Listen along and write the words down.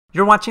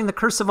You're watching The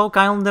Curse of Oak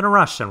Island in a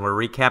Rush, and we're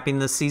recapping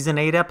the Season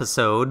 8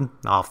 episode,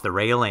 Off the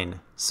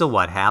Railing. So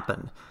what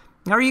happened?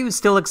 Are you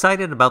still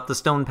excited about the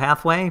stone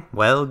pathway?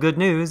 Well, good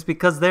news,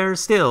 because they're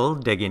still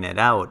digging it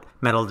out.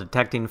 Metal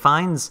detecting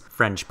finds,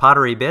 French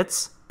pottery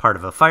bits, part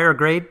of a fire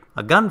grate,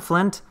 a gun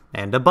flint,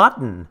 and a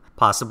button.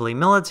 Possibly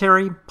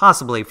military,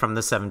 possibly from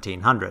the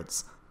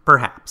 1700s.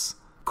 Perhaps.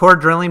 Core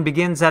drilling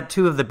begins at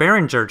 2 of the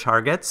Behringer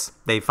targets.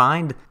 They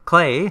find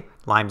clay,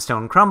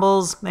 limestone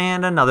crumbles,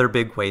 and another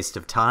big waste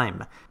of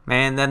time.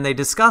 And then they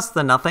discuss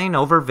the nothing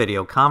over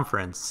video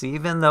conference,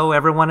 even though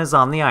everyone is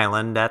on the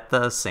island at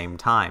the same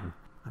time.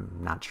 I'm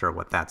not sure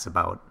what that's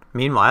about.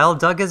 Meanwhile,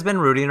 Doug has been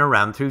rooting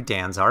around through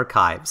Dan's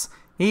archives.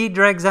 He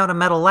drags out a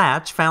metal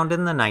latch found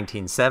in the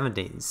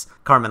 1970s.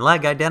 Carmen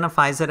Legg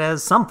identifies it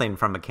as something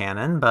from a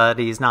cannon, but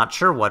he's not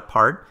sure what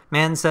part,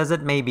 and says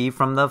it may be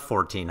from the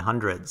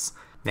 1400s.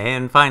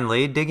 And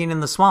finally, digging in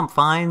the swamp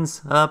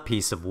finds a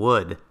piece of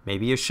wood,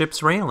 maybe a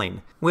ship's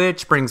railing,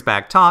 which brings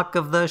back talk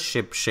of the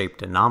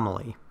ship-shaped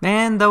anomaly.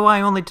 And though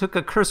I only took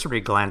a cursory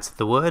glance at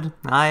the wood,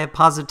 I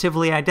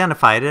positively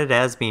identified it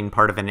as being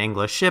part of an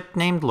English ship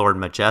named Lord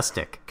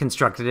Majestic,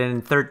 constructed in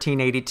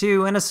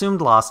 1382 and assumed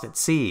lost at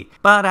sea,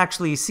 but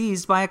actually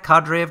seized by a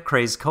cadre of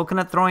crazed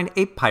coconut-throwing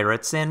ape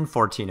pirates in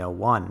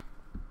 1401.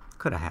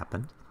 Could have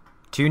happened.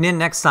 Tune in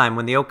next time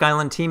when the Oak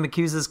Island team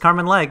accuses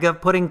Carmen Legg of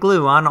putting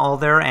glue on all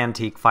their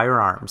antique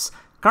firearms.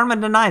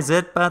 Carmen denies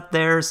it, but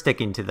they're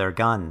sticking to their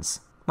guns.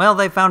 Well,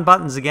 they found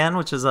buttons again,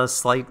 which is a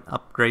slight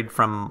upgrade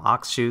from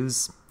ox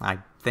shoes, I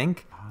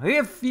think.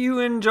 If you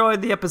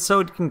enjoyed the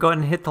episode, you can go ahead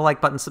and hit the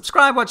like button,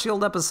 subscribe, watch the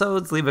old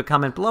episodes, leave a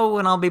comment below,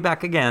 and I'll be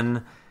back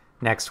again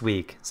next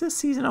week. Is this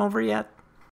season over yet?